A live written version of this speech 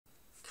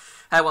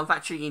Hey, one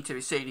fact tuning into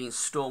this evening's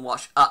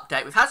Stormwatch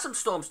update. We've had some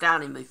storms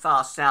down in the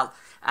far south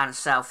and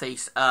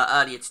southeast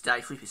earlier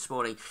today, through this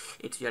morning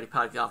into the early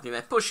part of the afternoon.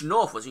 They're pushing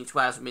northwards into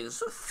Wales and Midlands,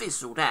 sort of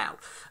fizzled out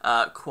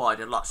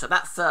quite a lot. So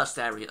that first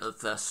area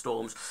of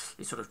storms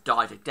is sort of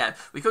died down.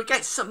 We could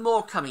get some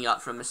more coming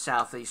up from the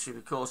southeast through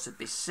the course of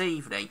this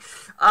evening.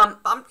 I'm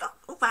not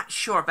all that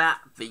sure about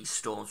these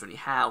storms, really,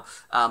 how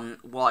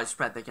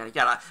widespread they're going to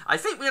get. I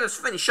think we're going to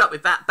finish up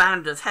with that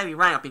band of heavy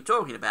rain I've been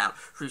talking about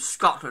through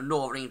Scotland,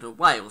 Northern England,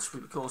 Wales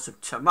through the course of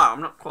tomorrow.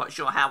 I'm not quite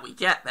sure how we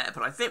get there,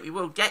 but I think we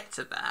will get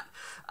to that.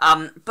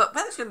 But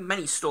whether there's going to be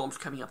many storms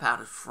coming up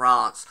out of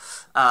France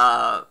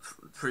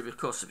through the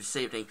course of this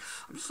evening,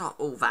 I'm just not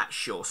all that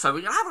sure. So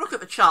we're going to have a look at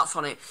the charts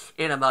on it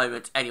in a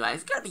moment anyway.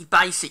 It's going to be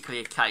basically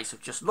a case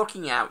of just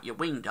looking out your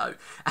window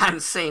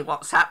and seeing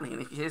what's happening.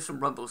 And if you hear some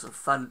rumbles of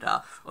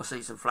thunder or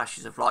see some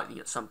flashes of lightning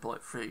at some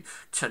point through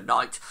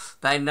tonight,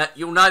 then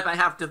you'll know they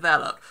have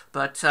developed.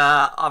 But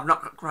I've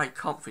not got great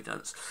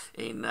confidence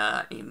in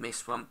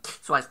this one.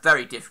 So it's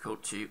very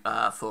difficult to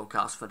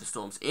forecast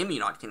thunderstorms in the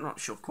United Kingdom. I'm not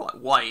sure quite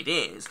why it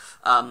is.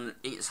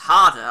 It's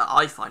harder,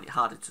 I find it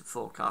harder to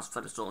forecast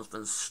thunderstorms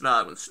than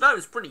snow, and snow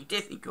is pretty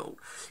difficult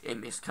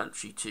in this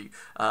country to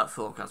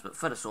forecast, but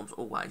thunderstorms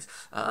always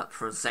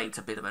present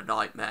a bit of a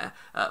nightmare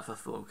for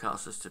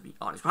forecasters, to be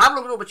honest. We'll have a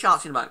look at all the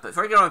charts in a moment, but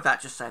before we get on with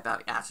that, just say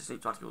about the access to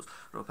articles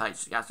on our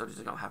page. The articles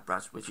are going to have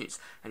browser widgets.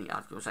 Any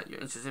articles that you're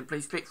interested in,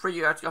 please click through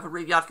your article and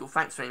read the article.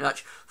 Thanks very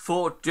much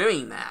for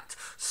doing that.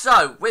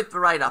 So, with the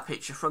radar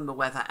picture from the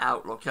Weather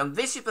Outlook,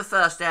 this is the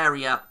first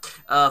area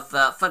of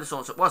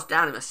thunderstorms that was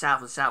down in the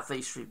south and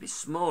southeast through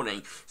this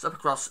morning. It's up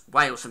across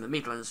Wales and the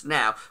Midlands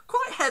now.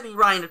 Quite heavy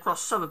rain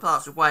across southern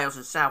parts of Wales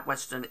and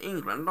southwestern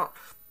England. Not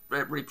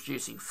really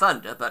producing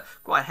thunder, but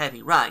quite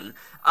heavy rain.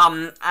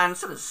 And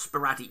sort of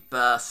sporadic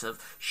bursts of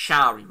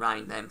showery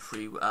rain then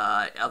through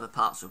other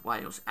parts of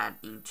Wales and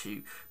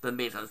into the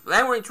Midlands. But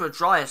then we're into a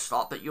drier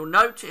slot, but you'll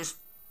notice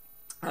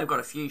I've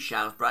got a few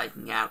showers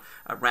breaking out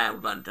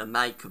around London.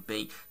 They could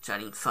be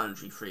turning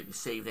thundery through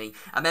this evening.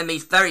 And then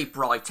these very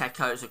bright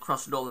echoes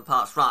across northern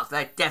parts of France.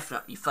 There are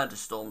definitely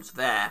thunderstorms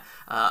there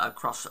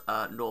across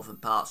northern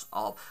parts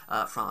of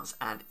France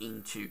and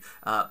into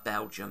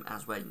Belgium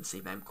as well. You can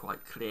see them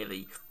quite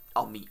clearly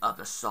on the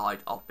other side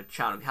of the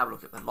channel. If you have a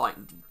look at the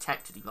lightning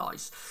detector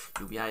device,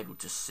 you'll be able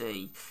to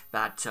see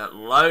that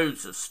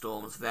loads of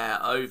storms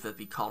there over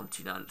the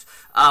continent.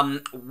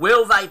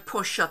 Will they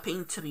push up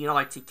into the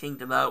United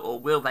Kingdom though, or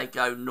will they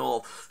go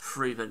north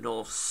through the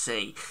North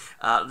Sea?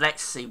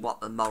 Let's see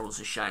what the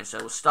models are showing. So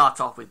we'll start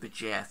off with the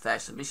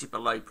GFS, and this is the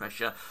low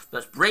pressure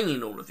that's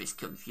bringing all of this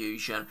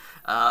confusion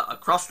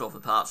across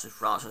northern parts of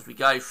France. As we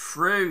go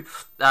through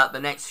the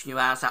next few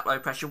hours, that low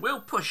pressure will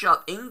push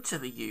up into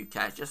the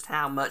UK. Just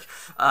how much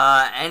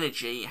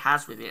energy it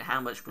has with it, how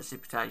much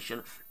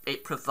precipitation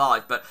it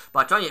provides. But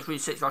by the time you get through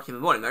 6 o'clock in the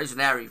morning, there is an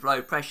area of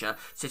low pressure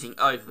sitting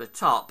over the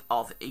top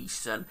of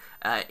eastern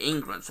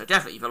England. So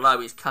definitely the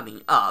low is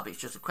coming up. It's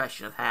just a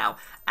question of how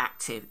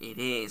active it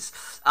is.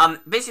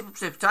 This is the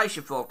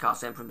precipitation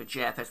forecast then from the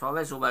GFS. Well,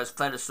 there's all those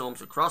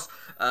thunderstorms across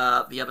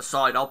the other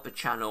side of the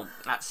channel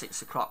at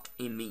 6 o'clock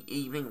in the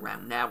evening.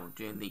 Around now, we're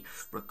doing the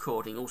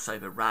recording. Also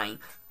the rain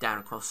down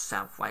across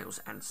South Wales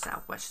and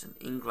southwestern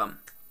England.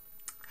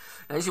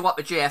 Now, this is what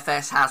the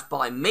GFS has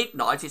by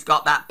midnight. It's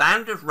got that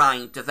band of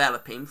rain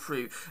developing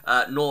through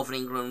northern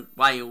England,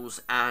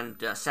 Wales and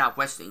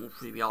southwest England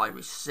through the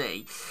Irish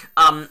Sea.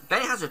 Then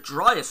it has a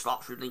drier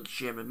slot through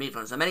Lincolnshire and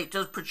Midlands. I mean, it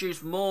does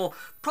produce more,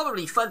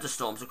 probably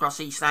thunderstorms across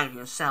East Anglia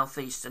and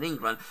southeastern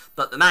England,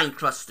 but the main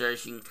cluster,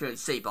 as you can clearly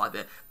see by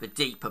the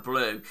deeper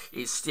blue,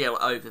 is still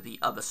over the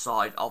other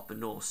side of the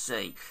North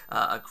Sea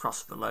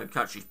across the Low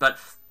Countries. But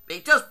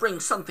it does bring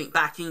something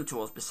back in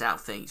towards the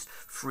southeast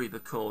through the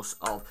course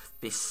of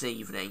this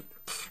evening.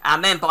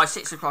 And then by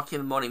 6 o'clock in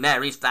the morning,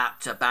 there is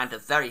that band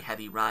of very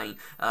heavy rain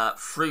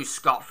through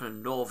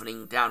Scotland, northern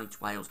England, down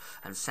into Wales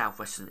and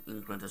southwestern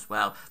England as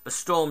well. The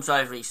storms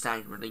over East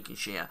Anglia and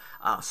Lincolnshire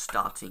are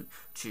starting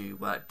to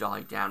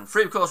die down.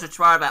 Through the course of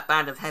tomorrow, that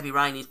band of heavy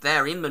rain is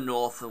there in the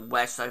north and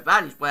west. So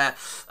that is where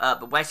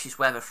the west is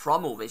where the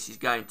from all this is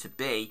going to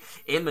be,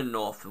 in the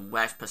north and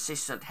west.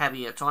 Persistent,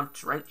 heavy, at times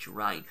torrential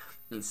rain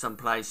in some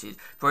places,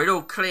 for it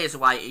all clears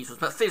away eastwards,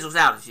 but fizzles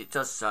out as it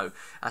does so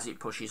as it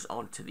pushes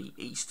onto the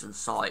eastern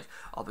side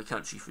of the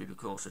country through the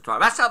course of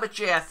time. That's how the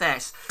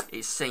GFS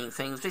is seeing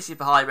things. This is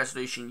the high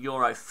resolution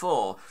Euro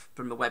 4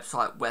 from the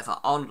website Weather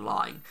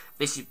Online.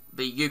 This is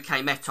the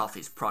UK Met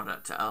Office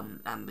product and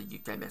the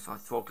UK Met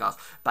Office forecast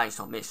based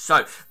on this.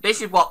 So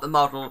this is what the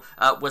model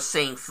was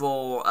seeing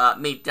for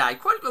midday.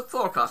 Quite a good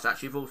forecast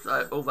actually, with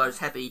all those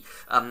heavy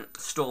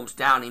storms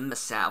down in the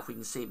south. We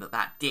can see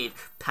that did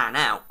pan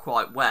out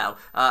quite well.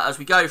 As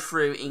we go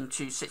through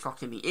into 6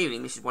 o'clock in the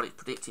evening, this is what it's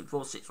predicting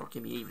for 6 o'clock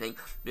in the evening,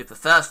 with the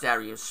first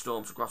area of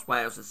storms across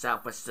Wales and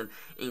southwestern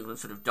England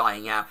sort of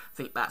dying out. I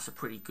think that's a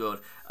pretty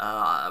good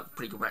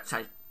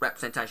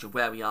representation of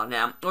where we are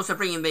now. Also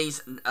bringing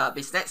this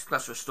next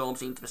cluster of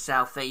storms into the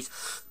southeast.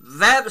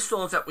 They're the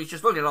storms that we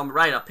just looked at on the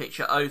radar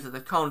picture over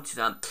the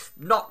continent.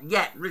 Not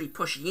yet really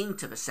pushing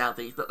into the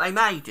southeast, but they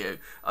may do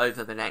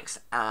over the next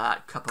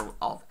couple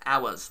of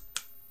hours.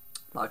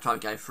 By the time we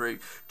go through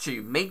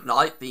to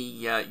midnight,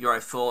 the Euro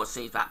 4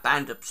 sees that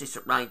band of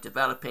persistent rain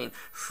developing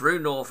through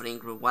northern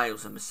England,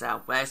 Wales and the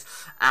southwest,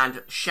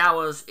 and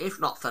showers, if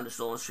not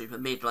thunderstorms, through the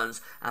Midlands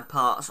and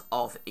parts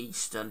of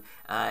eastern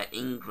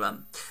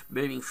England.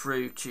 Moving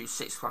through to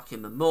 6 o'clock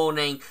in the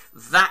morning,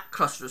 that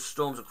cluster of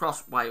storms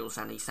across Wales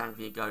and East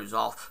Anglia goes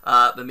off,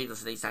 the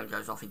Midlands and East Anglia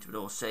goes off into the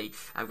North Sea,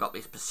 and we've got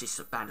this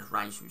persistent band of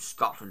rain through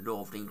Scotland,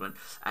 northern England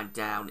and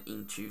down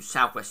into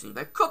southwest England.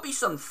 There could be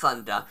some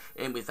thunder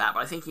in with that,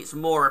 but I think it's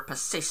more a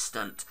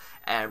persistent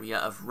area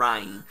of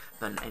rain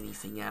than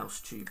anything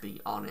else, to be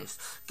honest.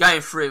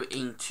 Going through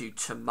into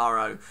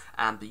tomorrow,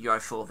 and the Euro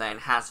 4 then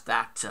has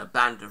that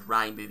band of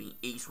rain moving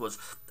eastwards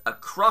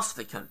across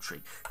the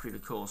country through the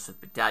course of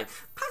the day.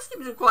 Perhaps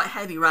giving some quite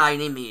heavy rain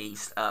in the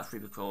east through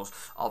the course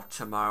of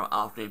tomorrow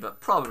afternoon,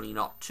 but probably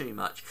not too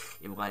much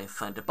in the way of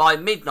thunder. By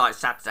midnight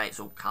Saturday,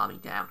 it's all calming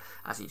down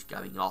as it's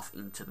going off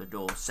into the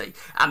North Sea.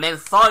 And then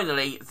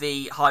finally,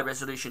 the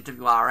high-resolution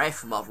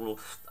WRF model.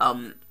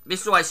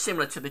 This is always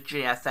similar to the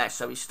GFS,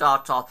 so we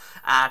start off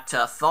at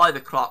 5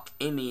 o'clock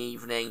in the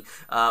evening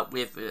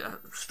with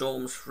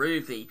storms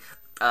through the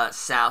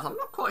south. I'm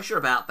not quite sure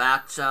about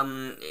that.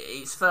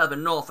 It's further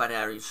north, that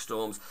area of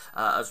storms,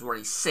 as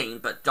already seen,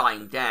 but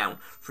dying down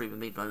through the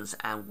Midlands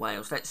and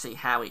Wales. Let's see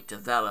how it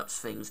develops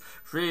things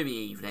through the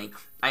evening.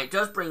 And it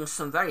does bring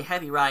some very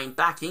heavy rain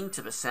back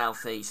into the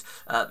southeast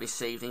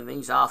this evening.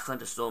 These are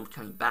thunderstorms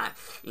coming back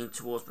in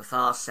towards the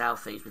far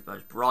southeast with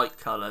those bright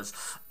colours.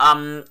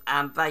 And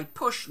they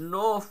push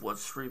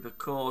northwards through the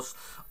course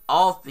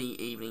of the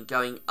evening,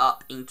 going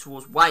up in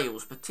towards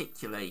Wales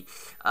particularly.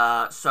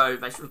 So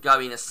they sort of go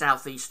in a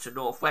southeast to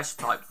northwest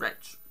type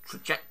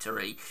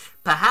trajectory,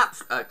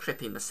 perhaps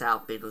clipping the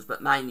South Midlands,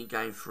 but mainly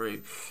going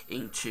through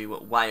into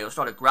Wales.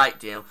 Not a great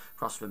deal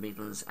across the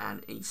Midlands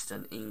and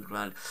eastern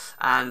England.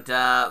 And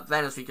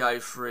then as we go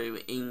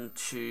through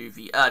into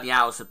the early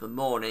hours of the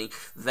morning,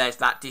 there's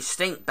that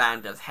distinct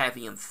band of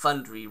heavy and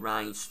thundery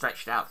rain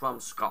stretched out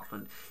from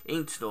Scotland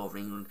into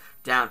northern England,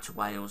 down to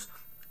Wales,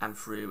 and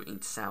through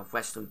into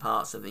southwestern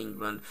parts of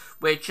England,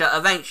 which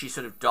eventually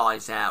sort of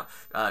dies out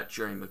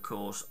during the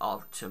course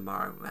of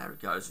tomorrow. There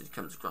it goes, it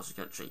comes across the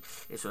country,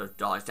 it sort of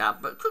dies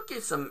out, but could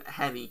give some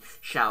heavy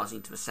showers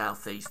into the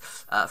southeast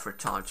for a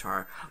time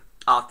tomorrow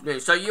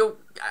afternoon. So you'll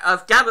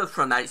have gathered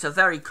from that it's a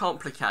very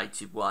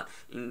complicated one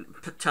in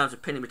terms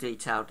of pinning the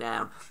detail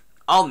down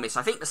on this.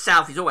 I think the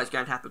south is always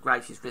going to have the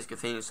greatest risk of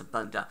seeing some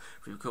thunder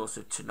through the course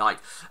of tonight.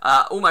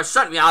 Almost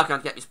certainly we are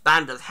going to get this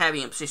band of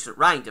heavy and persistent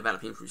rain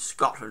developing through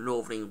Scotland,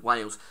 northern England,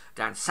 Wales,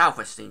 down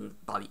southwest England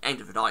by the end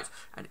of the night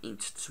and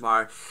into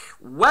tomorrow.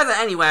 Whether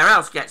anywhere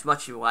else gets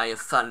much in the way of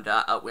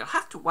thunder, we'll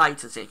have to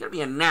wait and see. It's going to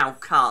be a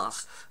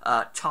nowcast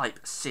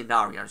type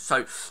scenario.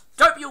 So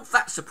don't be all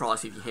that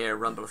surprised if you hear a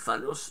rumble of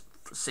thunder or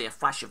see a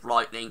flash of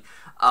lightning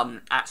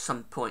at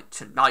some point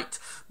tonight.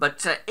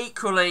 But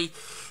equally,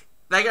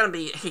 they're going to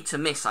be hit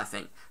and miss, I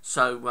think.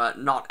 So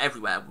not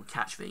everywhere will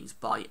catch these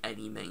by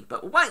any means.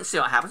 But we'll wait and see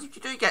what happens. If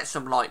you do get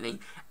some lightning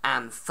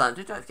and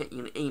thunder, don't forget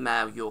you can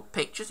email your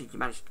pictures if you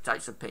manage to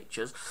take some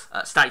pictures.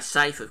 Stay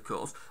safe, of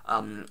course,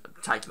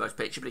 taking those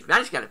pictures. But if you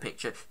manage to get a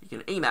picture, you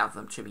can email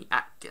them to me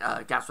at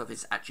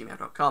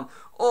gavsworthis@gmail.com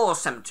or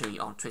send them to me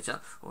on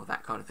Twitter or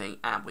that kind of thing,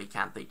 and we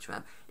can feature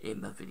them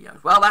in the video.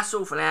 Well, that's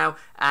all for now,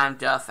 and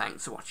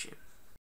thanks for watching.